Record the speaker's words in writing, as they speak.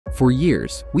For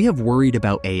years, we have worried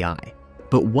about AI,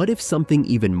 but what if something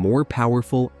even more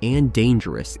powerful and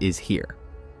dangerous is here?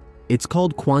 It's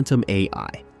called quantum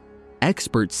AI.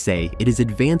 Experts say it is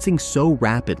advancing so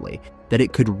rapidly that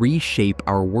it could reshape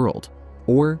our world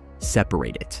or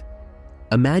separate it.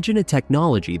 Imagine a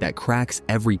technology that cracks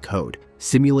every code,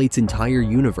 simulates entire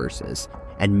universes,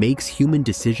 and makes human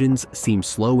decisions seem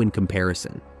slow in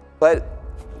comparison. But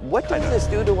what does this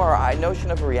do to our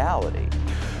notion of reality?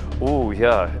 Oh,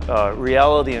 yeah.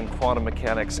 Reality and quantum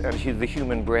mechanics and the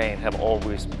human brain have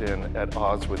always been at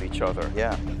odds with each other.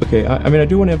 Yeah. Okay, I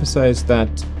do want to emphasize that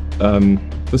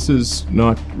this is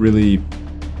not really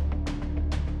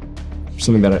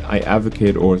something that I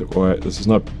advocate, or this is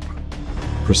not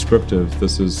prescriptive.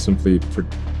 This is simply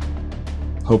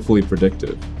hopefully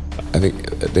predictive. I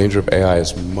think the danger of AI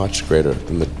is much greater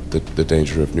than the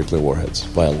danger of nuclear warheads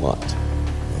by a lot.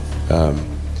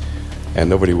 And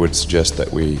nobody would suggest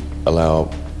that we allow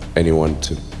anyone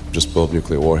to just build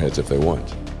nuclear warheads if they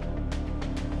want.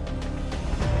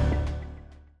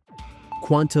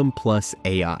 Quantum plus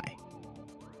AI.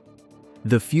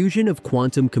 The fusion of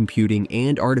quantum computing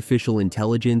and artificial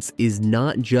intelligence is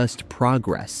not just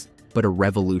progress, but a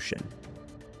revolution.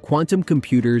 Quantum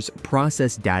computers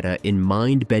process data in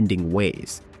mind-bending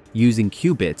ways, using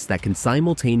qubits that can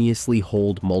simultaneously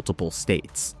hold multiple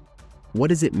states. What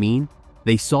does it mean?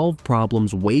 They solve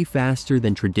problems way faster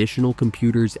than traditional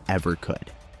computers ever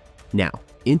could. Now,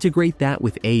 integrate that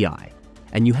with AI,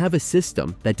 and you have a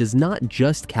system that does not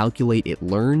just calculate, it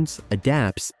learns,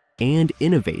 adapts, and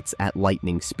innovates at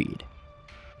lightning speed.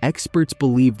 Experts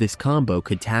believe this combo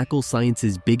could tackle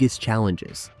science's biggest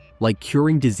challenges, like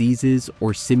curing diseases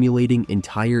or simulating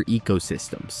entire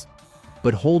ecosystems.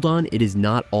 But hold on, it is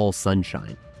not all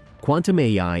sunshine. Quantum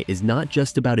AI is not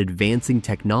just about advancing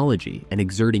technology and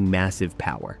exerting massive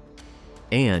power.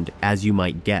 And, as you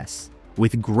might guess,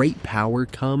 with great power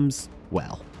comes,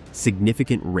 well,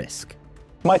 significant risk.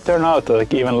 Might turn out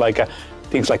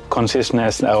things like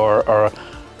consciousness or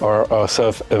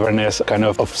self-awareness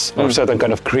or certain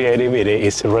kind of creativity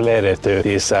is related to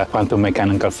these quantum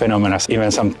mechanical phenomena,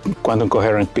 even some quantum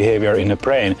coherent behavior in the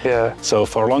brain. Yeah. So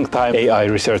for a long time, AI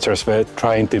researchers were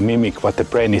trying to mimic what the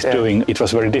brain is doing. It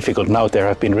was very difficult. Now there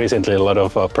have been recently a lot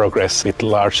of progress with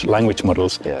large language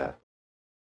models. Yeah.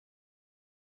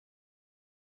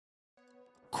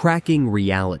 Cracking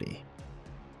reality.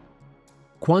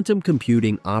 Quantum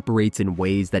computing operates in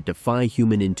ways that defy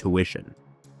human intuition.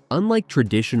 Unlike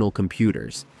traditional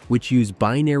computers, which use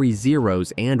binary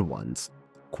zeros and ones,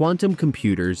 quantum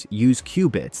computers use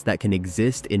qubits that can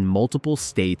exist in multiple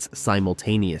states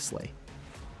simultaneously.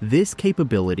 This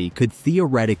capability could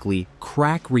theoretically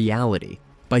crack reality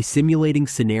by simulating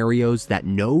scenarios that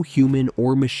no human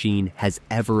or machine has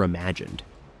ever imagined.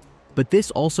 But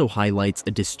this also highlights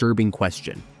a disturbing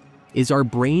question. Is our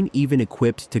brain even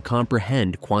equipped to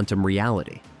comprehend quantum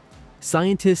reality?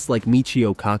 Scientists like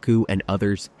Michio, Kaku, and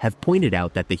others have pointed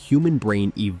out that the human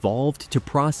brain evolved to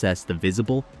process the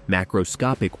visible,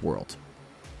 macroscopic world,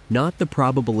 not the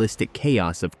probabilistic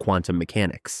chaos of quantum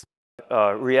mechanics.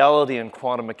 Reality and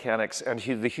quantum mechanics and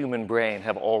the human brain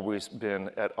have always been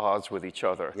at odds with each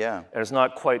other. Yeah. And it's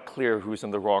not quite clear who's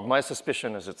in the wrong. My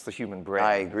suspicion is it's the human brain.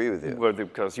 I agree with you.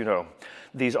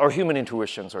 Because, our human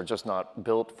intuitions are just not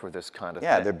built for this kind of thing.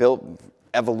 Yeah, they're built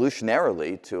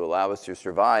evolutionarily to allow us to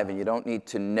survive, and you don't need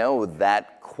to know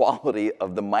that quality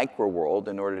of the micro world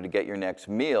in order to get your next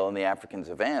meal in the African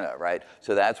savannah, right?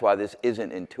 So that's why this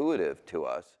isn't intuitive to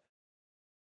us.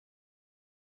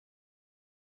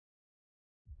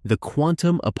 The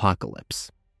quantum apocalypse.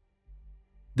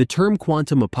 The term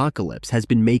quantum apocalypse has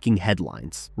been making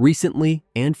headlines recently,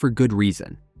 and for good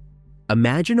reason.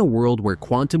 Imagine a world where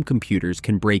quantum computers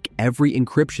can break every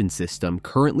encryption system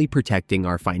currently protecting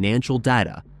our financial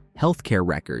data, healthcare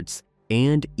records,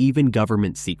 and even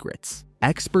government secrets.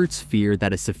 Experts fear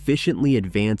that a sufficiently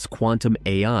advanced quantum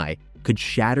AI could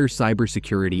shatter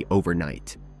cybersecurity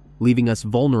overnight, leaving us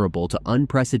vulnerable to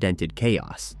unprecedented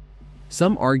chaos.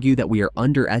 Some argue that we are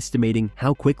underestimating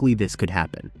how quickly this could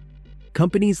happen.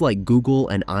 Companies like Google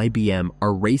and IBM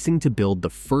are racing to build the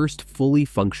first fully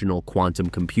functional quantum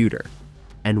computer.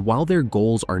 And while their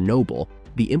goals are noble,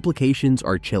 the implications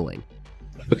are chilling.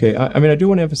 Okay, I do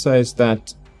want to emphasize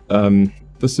that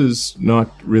this is not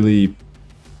really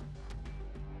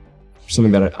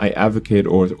something that I advocate,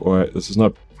 or this is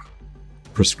not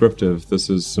prescriptive. This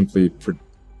is simply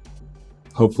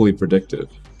hopefully predictive.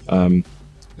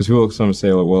 Because people sometimes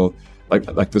say, oh, well,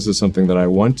 like this is something that I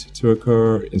want to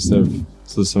occur, instead of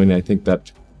this is something I think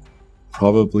that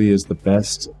probably is the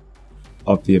best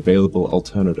of the available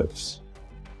alternatives.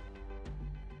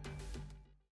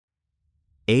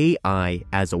 AI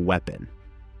as a weapon.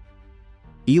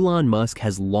 Elon Musk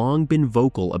has long been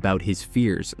vocal about his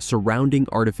fears surrounding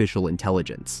artificial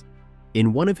intelligence.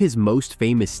 In one of his most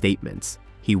famous statements,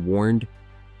 he warned,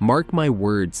 "Mark my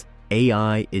words,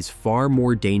 AI is far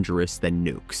more dangerous than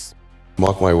nukes."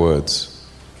 Mark my words,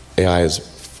 AI is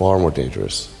far more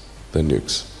dangerous than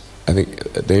nukes. I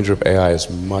think the danger of AI is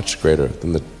much greater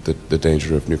than the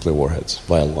danger of nuclear warheads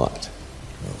by a lot.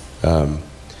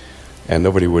 And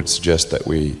nobody would suggest that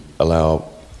we allow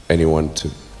anyone to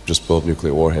just build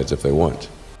nuclear warheads if they want.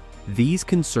 These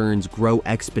concerns grow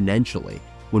exponentially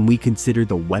when we consider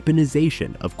the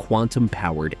weaponization of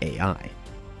quantum-powered AI.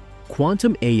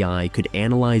 Quantum AI could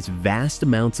analyze vast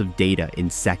amounts of data in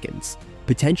seconds,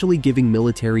 potentially giving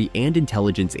military and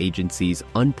intelligence agencies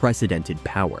unprecedented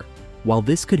power. While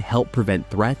this could help prevent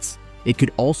threats, it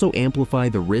could also amplify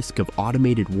the risk of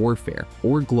automated warfare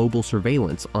or global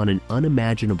surveillance on an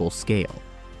unimaginable scale.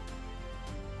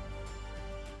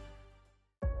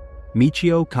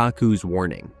 Michio Kaku's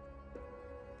warning.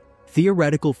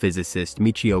 Theoretical physicist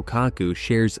Michio Kaku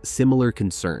shares similar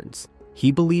concerns.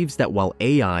 He believes that while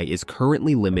AI is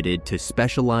currently limited to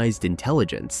specialized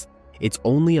intelligence, it's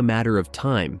only a matter of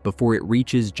time before it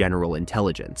reaches general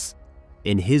intelligence.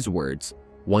 In his words,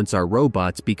 once our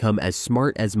robots become as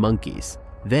smart as monkeys,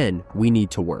 then we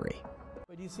need to worry.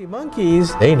 But you see,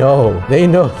 monkeys, they know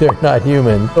they're not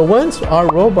human. But once our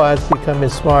robots become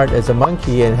as smart as a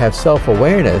monkey and have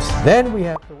self-awareness, then we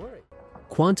have to worry.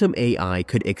 Quantum AI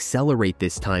could accelerate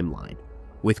this timeline.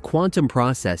 With quantum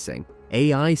processing,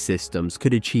 AI systems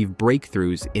could achieve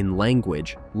breakthroughs in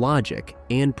language, logic,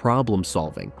 and problem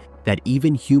solving that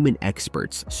even human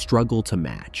experts struggle to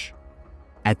match.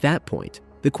 At that point,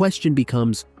 the question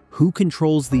becomes, who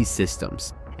controls these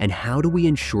systems, and how do we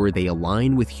ensure they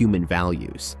align with human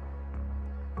values?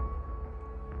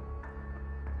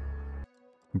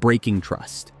 Breaking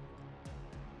trust.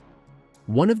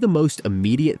 One of the most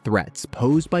immediate threats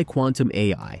posed by quantum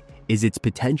AI is its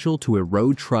potential to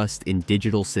erode trust in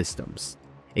digital systems.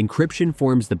 Encryption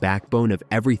forms the backbone of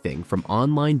everything from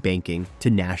online banking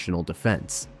to national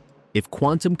defense. If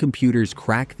quantum computers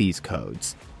crack these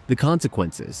codes, the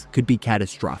consequences could be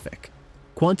catastrophic.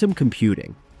 Quantum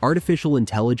computing, artificial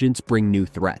intelligence bring new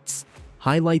threats,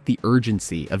 highlight the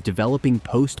urgency of developing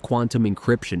post-quantum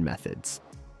encryption methods.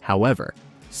 However,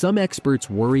 some experts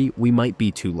worry we might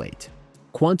be too late.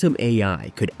 Quantum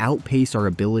AI could outpace our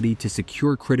ability to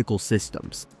secure critical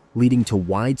systems, leading to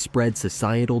widespread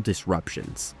societal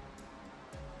disruptions.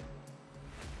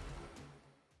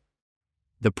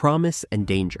 The promise and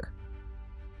danger.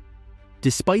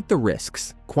 Despite the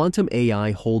risks, quantum AI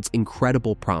holds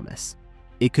incredible promise.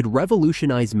 It could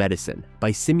revolutionize medicine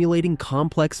by simulating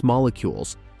complex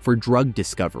molecules for drug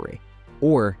discovery,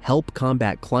 or help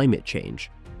combat climate change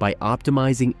by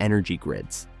optimizing energy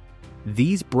grids.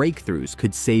 These breakthroughs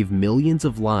could save millions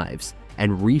of lives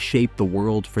and reshape the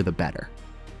world for the better.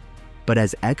 But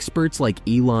as experts like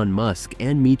Elon Musk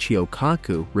and Michio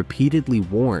Kaku repeatedly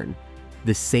warn,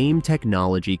 the same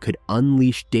technology could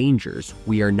unleash dangers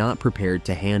we are not prepared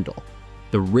to handle.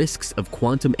 The risks of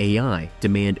quantum AI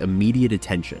demand immediate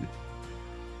attention.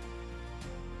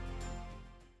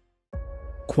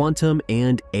 Quantum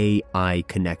and AI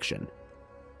connection.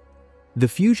 The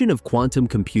fusion of quantum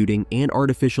computing and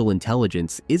artificial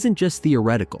intelligence isn't just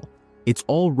theoretical, it's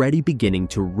already beginning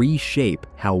to reshape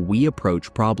how we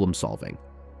approach problem solving.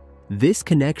 This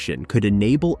connection could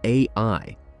enable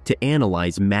AI to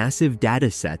analyze massive data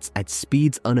sets at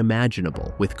speeds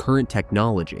unimaginable with current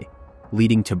technology,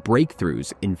 leading to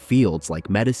breakthroughs in fields like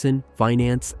medicine,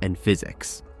 finance, and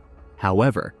physics.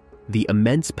 However, the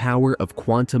immense power of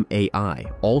quantum AI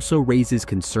also raises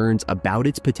concerns about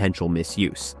its potential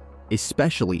misuse,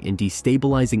 especially in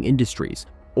destabilizing industries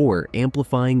or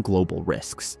amplifying global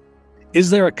risks. Is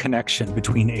there a connection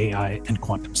between AI and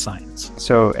quantum science?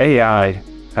 So AI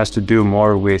has to do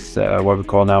more with what we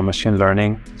call now machine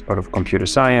learning. It's part of computer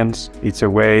science. It's a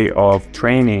way of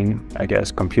training, I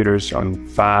guess, computers on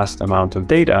vast amount of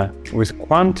data. With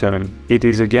quantum, it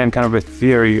is again kind of a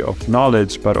theory of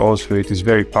knowledge, but also it is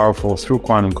very powerful through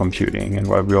quantum computing and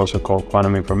what we also call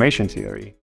quantum information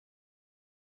theory.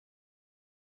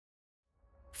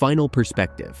 Final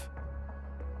perspective.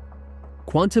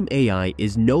 Quantum AI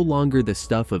is no longer the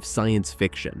stuff of science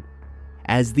fiction.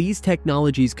 As these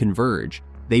technologies converge,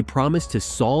 they promise to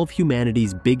solve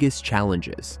humanity's biggest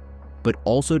challenges, but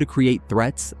also to create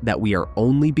threats that we are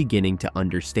only beginning to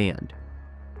understand.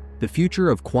 The future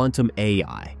of quantum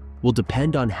AI will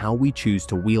depend on how we choose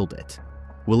to wield it.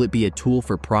 Will it be a tool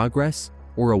for progress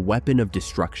or a weapon of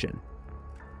destruction?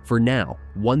 For now,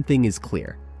 one thing is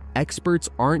clear. Experts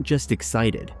aren't just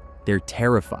excited, they're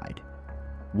terrified.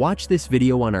 Watch this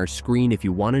video on our screen if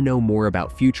you want to know more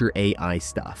about future AI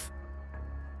stuff.